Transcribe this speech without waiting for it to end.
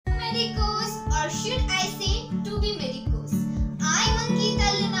Medicos, or should I say to be Medicos. I'm Ankita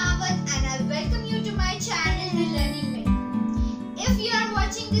Lunawat and I welcome you to my channel, The Learning Medico. If you are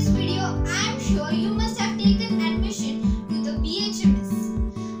watching this video, I'm sure you must have taken admission to the BHMS.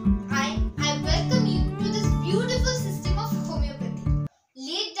 I welcome you to this beautiful system of homeopathy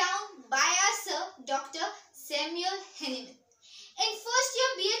laid down by our Sir Dr. Samuel Hahnemann. In first year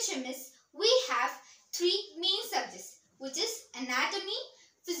BHMS, we have three main subjects, which is anatomy,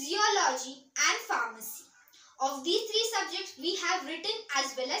 physiology and pharmacy. Of these three subjects, we have written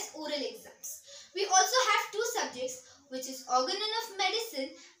as well as oral exams. We also have two subjects, which is Organon of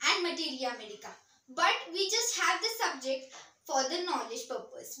Medicine and Materia Medica. But we just have the subject for the knowledge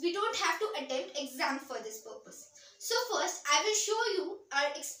purpose. We don't have to attempt exam for this purpose. So first, I will show you or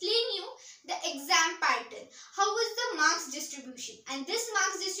explain you the exam pattern. How is the marks distribution? And this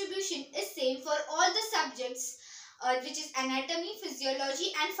marks distribution is same for all the subjects, which is anatomy,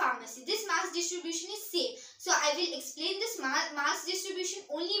 physiology and pharmacy. This marks distribution is same. So I will explain this marks distribution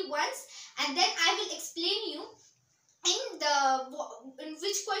only once, and then I will explain you in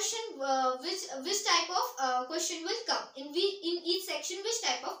which question, which type of question will come. In each section, which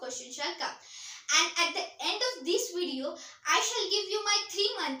type of question shall come. And at the end of this video, I shall give you my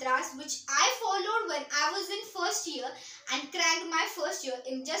 3 mantras which I followed when I was in first year and cracked my first year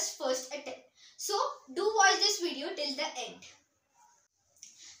in just first attempt. So, do watch this video till the end.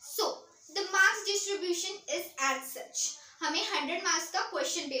 So, the marks distribution is as such. हमें 100 marks का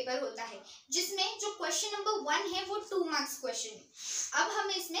question paper होता है, जिसमें जो question number 1 है वो 2 marks question है। अब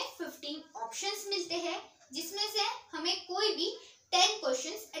हमें इसमें 15 ऑप्शंस मिलते हैं, जिसमें से हमें कोई भी 10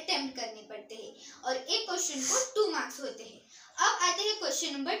 क्वेश्चंस अटेम्प्ट करने पड़ते हैं और एक क्वेश्चन को 2 मार्क्स होते हैं। अब आते हैं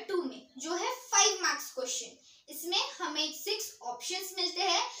क्वेश्चन नंबर 2 में, जो है 5 मार्क्स क्वेश्चन। इसमें हमें 6 ऑप्शंस मिलते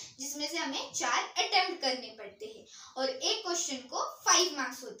हैं, जिसमें से हमें 4 अटेम्प्ट करने पड़ते हैं और एक क्वेश्चन को 5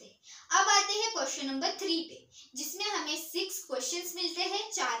 मार्क्स होते हैं। अब आते हैं क्वेश्चन नंबर 3 पे, जिसमें हमें 6 क्वेश्चंस मिलते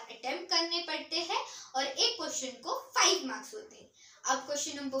हैं, 4 अटेम्प्ट करने पड़ते हैं और एक क्वेश्चन को 5 मार्क्स होते हैं। अब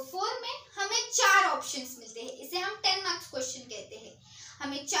क्वेश्चन नंबर 4 में हमें 4 ऑप्शंस मिलते हैं, इसे हम 10 मार्क्स क्वेश्चन कहते हैं।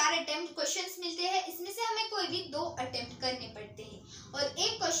 हमें 4 अटेम्प्ट क्वेश्चंस मिलते हैं, इसमें से हमें कोई भी 2 अटेम्प्ट करने पड़ते हैं और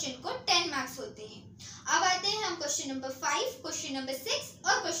एक क्वेश्चन को 10 मार्क्स होते हैं। अब आते हैं हम क्वेश्चन नंबर 5, क्वेश्चन नंबर 6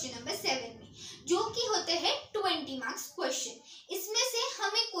 और क्वेश्चन नंबर 7 में, जो कि होते हैं 20 मार्क्स क्वेश्चन। इसमें से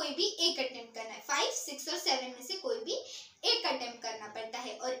हमें कोई भी एक अटेम्प्ट करना है। 5, 6 और 7 में से कोई भी एक अटेम्प्ट करना पड़ता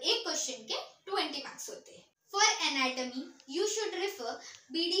है और एक क्वेश्चन के 20 मार्क्स होते हैं। For anatomy, you should refer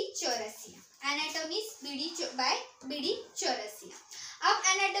BD Chaurasia. Anatomy by BD Chaurasia. अब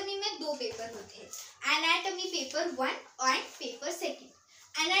anatomy में 2 पेपर होते हैं, anatomy पेपर 1 और पेपर 2.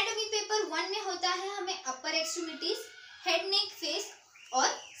 anatomy पेपर 1 में होता है हमें upper extremities, head, neck, face और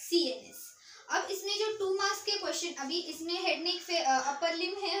CNS. अब इसमें जो 2 मार्क्स के क्वेश्चन, अभी इसमें हेड नेक अपर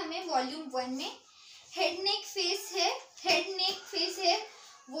लिम है हमें वॉल्यूम 1 में, हेड नेक फेस है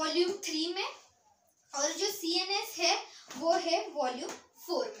वॉल्यूम 3 में और जो CNS है वो है वॉल्यूम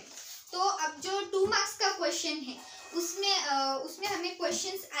 4 में। तो अब जो 2 मार्क्स का क्वेश्चन है उसमें हमें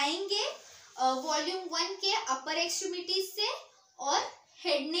क्वेश्चंस आएंगे वॉल्यूम 1 के अपर एक्सट्रीमिटीज से और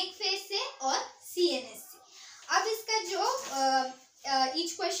हेड नेक फेस से और CNS से। अब इसका जो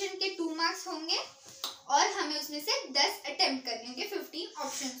ईच क्वेश्चन के 2 मार्क्स होंगे और हमें उसमें से 10 अटेम्प्ट करने होंगे, 15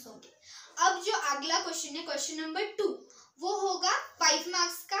 ऑप्शंस होंगे। अब जो अगला क्वेश्चन है क्वेश्चन नंबर 2, वो होगा 5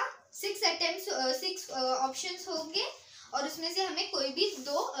 मार्क्स का, 6 ऑप्शंस होंगे और उसमें से हमें कोई भी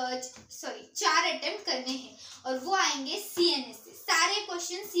 4 अटेम्प्ट करने हैं और वो आएंगे CNS से। सारे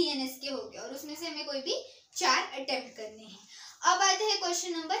क्वेश्चन CNS के होंगे और उसमें से हमें कोई भी 4 अटेम्प्ट करने हैं। अब आते हैं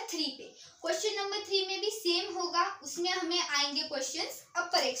क्वेश्चन नंबर 3 पे। क्वेश्चन नंबर 3 में भी सेम होगा, उसमें हमें आएंगे क्वेश्चंस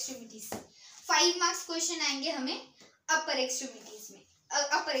अपर एक्सट्रीमिटीज से। 5 मार्क्स क्वेश्चन आएंगे हमें अपर एक्सट्रीमिटीज से।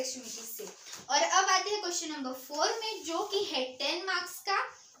 और अब आते हैं क्वेश्चन नंबर 4 में, जो कि है 10 मार्क्स का।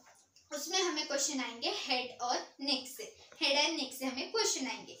 उसमें हमें क्वेश्चन आएंगे हेड और नेक से, हेड एंड नेक से हमें क्वेश्चन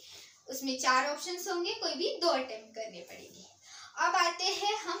आएंगे। उसमें 4 ऑप्शंस होंगे, कोई भी 2 अटेम्प्ट करने पड़ेगी। अब आते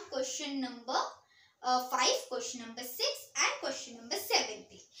हैं हम question number 5, question number 6 and question number 7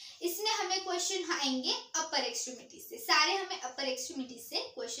 पे। इसमें हमें क्वेश्चन आएंगे अपर एक्सट्रीमिटीज से, सारे हमें अपर एक्सट्रीमिटीज से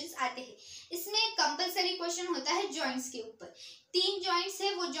क्वेश्चंस आते हैं। इसमें कंपलसरी क्वेश्चन होता है जॉइंट्स के ऊपर। 3 जॉइंट्स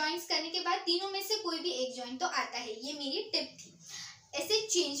है, वो जॉइंट्स करने के बाद तीनों में से कोई भी एक जॉइंट तो आता है, ये मेरी टिप थी। ऐसे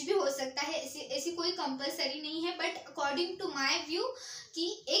चेंज भी हो सकता है, ऐसी कोई कंपलसरी नहीं है, but according to my view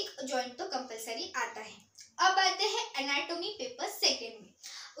कि एक जॉइंट तो कंपलसरी आता है। अब आते हैं एनाटॉमी पेपर 2 में।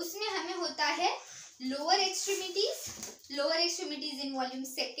 उसमें हमें होता है lower extremities in volume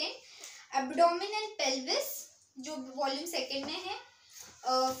 2, abdomen and pelvis जो वॉल्यूम 2 में है,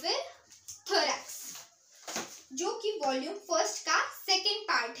 फिर थोरैक्स, जो कि वॉल्यूम फर्स्ट का सेकेंड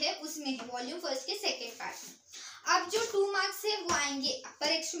पार्ट है, उसमें है, वॉल्यूम फर्स्ट के सेकेंड पार्ट में। अब जो 2 मार्क्स है वो आएंगे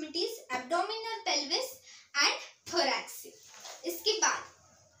अपर extremities, abdominal, pelvis and thorax से। इसके बाद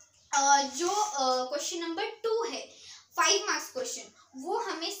जो क्वेश्चन नंबर 2 है 5 मार्क्स क्वेश्चन, वो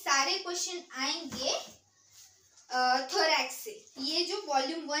हमें सारे क्वेश्चन आएंगे थोरैक्स से। ये जो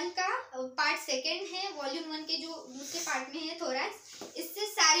वॉल्यूम 1 का पार्ट सेकेंड है, वॉल्यूम 1 के जो दूसरे पार्ट में है थोरैक्स, इससे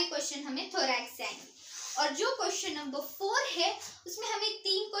सारे क्वेश्चन हमें थोरैक्स से आएंगे। और जो क्वेश्चन नंबर 4 है उसमें हमें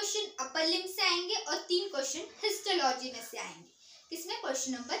 3 क्वेश्चन अपर लिम्ब से आएंगे और 3 क्वेश्चन हिस्टोलॉजी में से आएंगे। किसमें?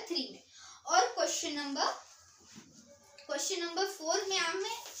 क्वेश्चन नंबर 3 में। और क्वेश्चन नंबर 4 में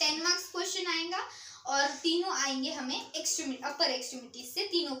हमें 10 मार्क्स क्वेश्चन आएगा और तीनों आएंगे हमें अपर एक्सट्रीमिटीज से,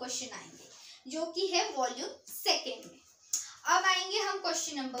 तीनों क्वेश्चन आएंगे जो कि है वॉल्यूम सेकेंड में। अब आएंगे हम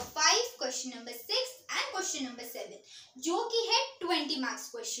question number 5, question number 6 and question number 7, जो कि है 20 मार्क्स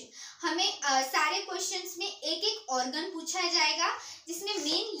क्वेश्चन। हमें सारे क्वेश्चंस में एक एक ऑर्गन पूछा जाएगा, जिसमें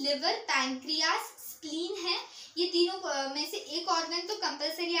मेन लिवर, पैंक्रियास, स्प्लीन है। ये तीनों में से एक ऑर्गन तो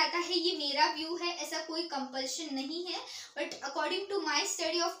कंपलसरी आता है, ये मेरा व्यू है, ऐसा कोई कंपल्शन नहीं है, but according to my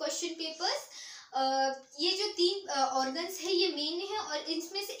study of question papers ये जो 3 ऑर्गन्स है ये मेन है और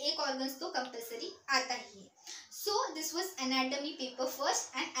इसमें से एक ऑर्गन्स तो कंपलसरी आता ही है। So this was anatomy paper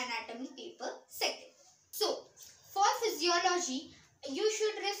first and anatomy paper second. So for physiology you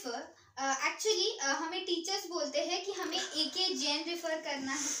should refer actually हमें टीचर्स बोलते हैं कि हमें A.K. जैन रेफर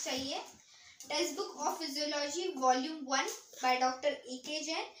करना चाहिए। Text book of physiology volume 1 by doctor A.K.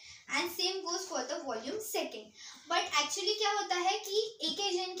 Jain and same goes for the volume second. But actually क्या होता है कि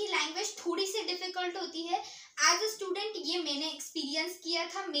A.K. जैन की लैंग्वेज थोड़ी सी डिफिकल्ट होती है। एज अ स्टूडेंट ये मैंने एक्सपीरियंस किया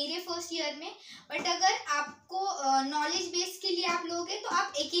था मेरे फर्स्ट ईयर में। बट अगर आपको नॉलेज बेस के लिए आप लोगे तो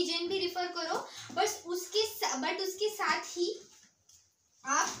आप A.K. जैन भी रेफर करो, बट उसके साथ ही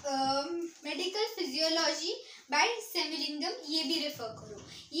आप मेडिकल फिजियोलॉजी बाय सेमिलिंगम ये भी रेफर करो।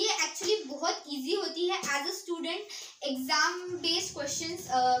 ये एक्चुअली बहुत इजी होती है as a student. Exam based questions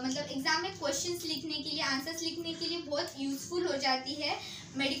मतलब एग्जाम में क्वेश्चंस लिखने के लिए, आंसर्स लिखने के लिए बहुत यूजफुल हो जाती है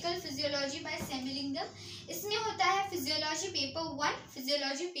मेडिकल फिजियोलॉजी बाय सेमिलिंगम। इसमें होता है physiology paper 1,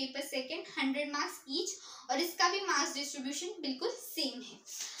 physiology paper second, 100 marks each, और इसका भी मार्क्स डिस्ट्रीब्यूशन बिल्कुल सेम है।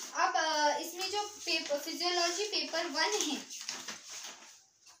 अब इसमें जो फिजियोलॉजी पेपर 1 है,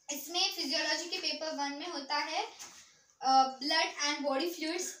 इसमें फिजियोलॉजी के पेपर 1 में होता है blood and body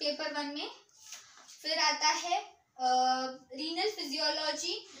fluids paper 1 में, फिर आता है रीनल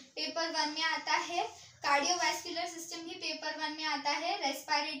फिजियोलॉजी पेपर 1 में आता है, कार्डियोवैस्कुलर सिस्टम भी पेपर 1 में आता है,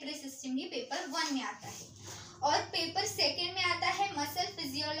 रेस्पिरेटरी सिस्टम भी पेपर 1 में आता है, और पेपर सेकेंड में आता है muscle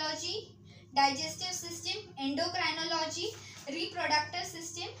physiology, digestive system, endocrinology, reproductive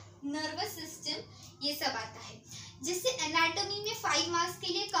system, nervous system, ये सब आता है। जिससे एनाटॉमी में 5 मार्क्स के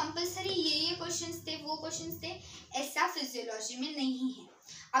लिए कंपलसरी ये क्वेश्चंस थे, वो क्वेश्चंस थे, ऐसा फिजियोलॉजी में नहीं है।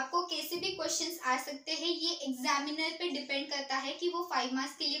 आपको कैसे भी क्वेश्चंस आ सकते हैं, ये एग्जामिनर पे डिपेंड करता है कि वो 5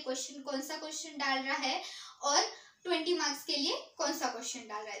 मार्क्स के लिए कौन सा क्वेश्चन डाल रहा है और 20 मार्क्स के लिए कौन सा क्वेश्चन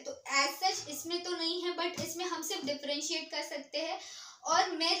डाल रहा है। तो एज सच इसमें तो नहीं है, बट इसमें हम सिर्फ डिफरेंशिएट कर सकते हैं। और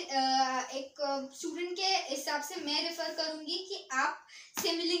मैं एक स्टूडेंट के हिसाब से मैं रेफर करूंगी कि आप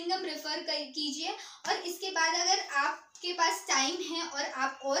सेमिलिंगम रेफर कीजिए, और इसके बाद अगर आपके पास टाइम है और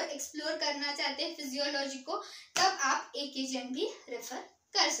आप और एक्सप्लोर करना चाहते हैं फिजियोलॉजी को, तब आप A.K. जैन भी रेफर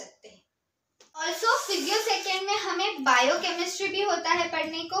कर सकते हैं। ऑल्सो फिजियो सेकेंड में हमें बायोकेमिस्ट्री भी होता है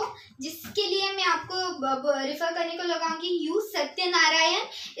पढ़ने को, जिसके लिए मैं आपको रेफर करने को लगाऊंगी यू सत्यनारायण।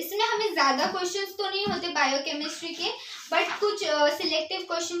 इसमें हमें ज़्यादा क्वेश्चंस तो नहीं होते बायोकेमिस्ट्री के, बट कुछ सिलेक्टिव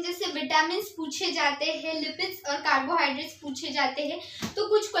क्वेश्चन जैसे विटामिन्स पूछे जाते हैं, लिपिड्स और कार्बोहाइड्रेट्स पूछे जाते हैं, तो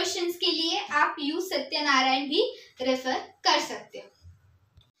कुछ क्वेश्चंस के लिए आप यू सत्यनारायण भी रेफर कर सकते हो।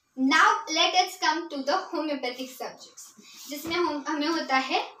 Now let us come to the homeopathic subjects, जिसमें हमें होता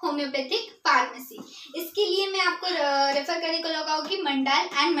है होम्योपैथिक फार्मेसी। इसके लिए मैं आपको रेफर करने को लगाऊंगी मंडल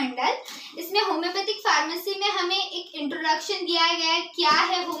एंड मंडल। इसमें होम्योपैथिक फार्मेसी में हमें एक इंट्रोडक्शन दिया गया है, क्या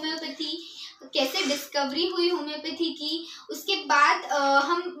है होम्योपैथी, कैसे डिस्कवरी हुई होम्योपैथी की, उसके बाद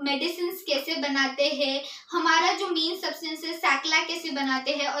हम मेडिसिन्स कैसे बनाते हैं, हमारा जो मेन सब्सटेंस है सैकला कैसे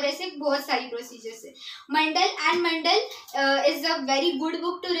बनाते हैं, और ऐसे बहुत सारी प्रोसीजर्स है। मंडल and Mandal is a very good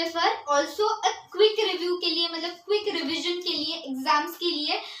book to refer. Also a quick review के लिए, मतलब क्विक रिविजन के लिए, एग्जाम्स के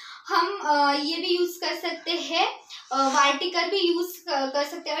लिए हम ये भी यूज कर सकते हैं, वार्टिकर भी यूज कर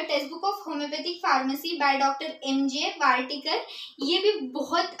सकते हैं। Text book of homeopathic pharmacy by doctor M.J. वार्टिकर, ये भी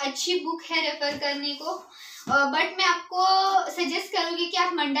बहुत अच्छी बुक है रेफर करने को, बट मैं आपको सजेस्ट करूँगी कि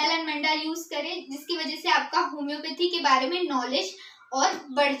आप मंडल एंड मंडल यूज करें, जिसकी वजह से आपका होम्योपैथी के बारे में नॉलेज और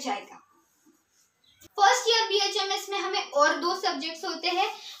बढ़ जाएगा। फर्स्ट ईयर BHMS में हमें और 2 सब्जेक्ट्स होते हैं,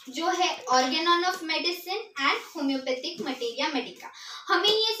 जो है Organon of medicine and homeopathic materia Medica. हमें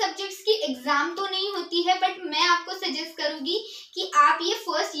ये सब्जेक्ट्स की एग्जाम तो नहीं होती है, बट मैं आपको सजेस्ट करूंगी कि आप ये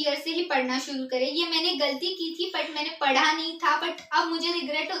फर्स्ट ईयर से ही पढ़ना शुरू करें। ये मैंने गलती की थी, बट मैंने पढ़ा नहीं था, बट अब मुझे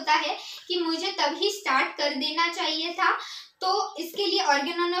रिग्रेट होता है कि मुझे तभी स्टार्ट कर देना चाहिए था। तो इसके लिए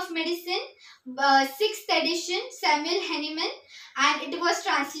Organon of medicine 6th addition Samuel Hahnemann and it was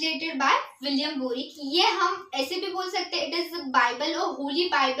translated by William boric. ये हम ऐसे भी बोल सकते हैं, इट इज बाइबल और Holi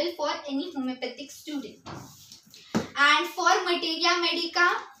Bible for any homeopathic student. And for materia Medica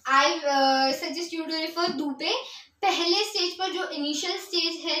I suggest you to refer Dubey. पहले stage पर जो इनिशियल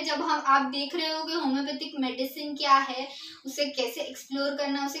स्टेज है, जब आप देख रहे हो कि होम्योपैथिक मेडिसिन क्या है, उसे कैसे एक्सप्लोर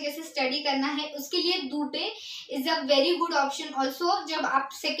करना, उसे कैसे स्टडी करना है, उसके लिए Dubey is a very good option also. जब आप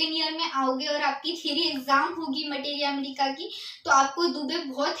सेकेंड ईयर में आओगे और आपकी थ्योरी एग्जाम होगी मटेरिया मेडिका की, तो आपको दुबे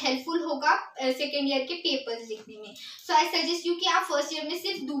बहुत हेल्पफुल होगा सेकेंड ईयर के पेपर्स लिखने में। सो आई सजेस्ट यू कि आप फर्स्ट ईयर में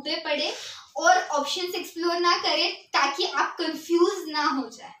सिर्फ दुबे पढ़े और ऑप्शंस एक्सप्लोर ना करें, ताकि आप कंफ्यूज ना हो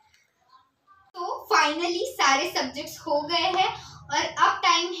जाए। तो फाइनली सारे सब्जेक्ट्स हो गए हैं और अब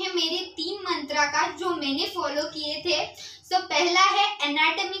टाइम है मेरे 3 मंत्रा का, जो मैंने फॉलो किए थे। सो पहला है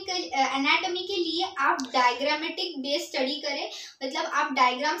एनाटॉमी के लिए आप डायग्रामेटिक बेस स्टडी करें, मतलब आप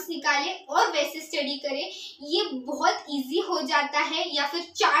डायग्राम्स निकालें और वैसे स्टडी करें। ये बहुत इजी हो जाता है, या फिर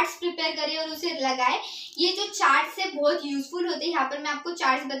चार्ट्स प्रिपेयर करें और उसे लगाएं। ये जो चार्ट्स है बहुत यूजफुल होते हैं। यहाँ पर मैं आपको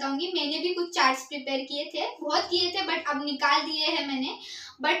चार्ट्स बताऊंगी। मैंने भी कुछ चार्ट्स प्रिपेयर किए थे, बहुत किए थे, बट अब निकाल दिए हैं मैंने।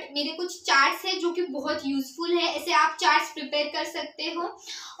 बट मेरे कुछ चार्ट्स है जो कि बहुत यूजफुल है। ऐसे आप चार्ट्स प्रिपेयर कर सकते हो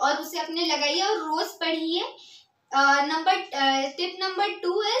और उसे अपने लगाइए और रोज पढ़िए। टिप नंबर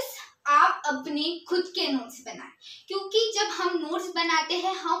 2 इज आप अपने खुद के नोट्स बनाएं, क्योंकि जब हम नोट्स बनाते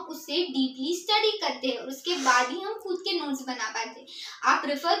हैं हम उसे डीपली स्टडी करते हैं और उसके बाद ही हम खुद के नोट्स बना पाते हैं। आप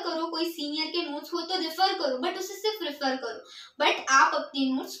रेफर करो, कोई सीनियर के नोट्स हो तो रेफर करो, बट उसे सिर्फ रेफर करो, बट आप अपने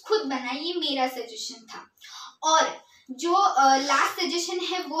नोट्स खुद बनाएं। ये मेरा सजेशन था। और जो लास्ट सजेशन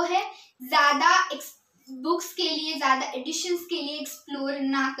है वो है, ज्यादा बुक्स के लिए, ज्यादा एडिशंस के लिए एक्सप्लोर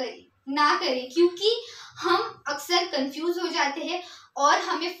ना करें, क्योंकि हम अक्सर कंफ्यूज हो जाते हैं और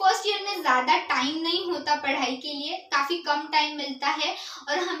हमें फर्स्ट ईयर में ज़्यादा टाइम नहीं होता पढ़ाई के लिए, काफ़ी कम टाइम मिलता है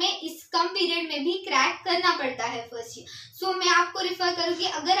और हमें इस कम पीरियड में भी क्रैक करना पड़ता है फर्स्ट ईयर। सो मैं आपको रिफ़र करूँगी,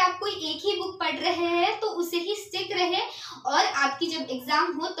 अगर आप कोई एक ही बुक पढ़ रहे हैं तो उसे ही स्टिक रहे और आपकी जब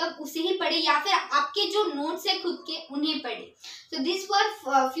एग्ज़ाम हो तब उसे ही पढ़े, या फिर आपके जो नोट्स है खुद के उन्हें पढ़े। So this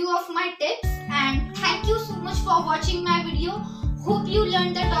were few of my tips and thank you so much for watching my video. Hope you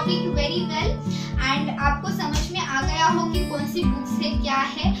learn the topic very well and आपको समझ में आ गया हो कि कौन सी बुक्स है, क्या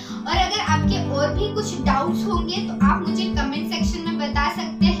है। और अगर आपके और भी कुछ डाउट्स होंगे तो आप मुझे कमेंट सेक्शन में बता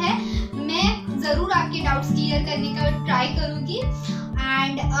सकते हैं। मैं ज़रूर आपके डाउट्स क्लियर करने का ट्राई करूँगी।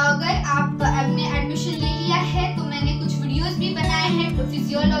 एंड अगर आपने एडमिशन ले लिया है तो मैंने कुछ वीडियोस भी बनाए हैं तो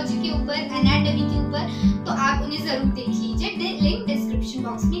फिजियोलॉजी के ऊपर, एनाटॉमी के ऊपर, तो आप उन्हें ज़रूर देख लीजिए। लिंक डिस्क्रिप्शन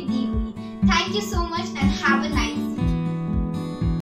बॉक्स में दी हुई। Thank you so much and have a nice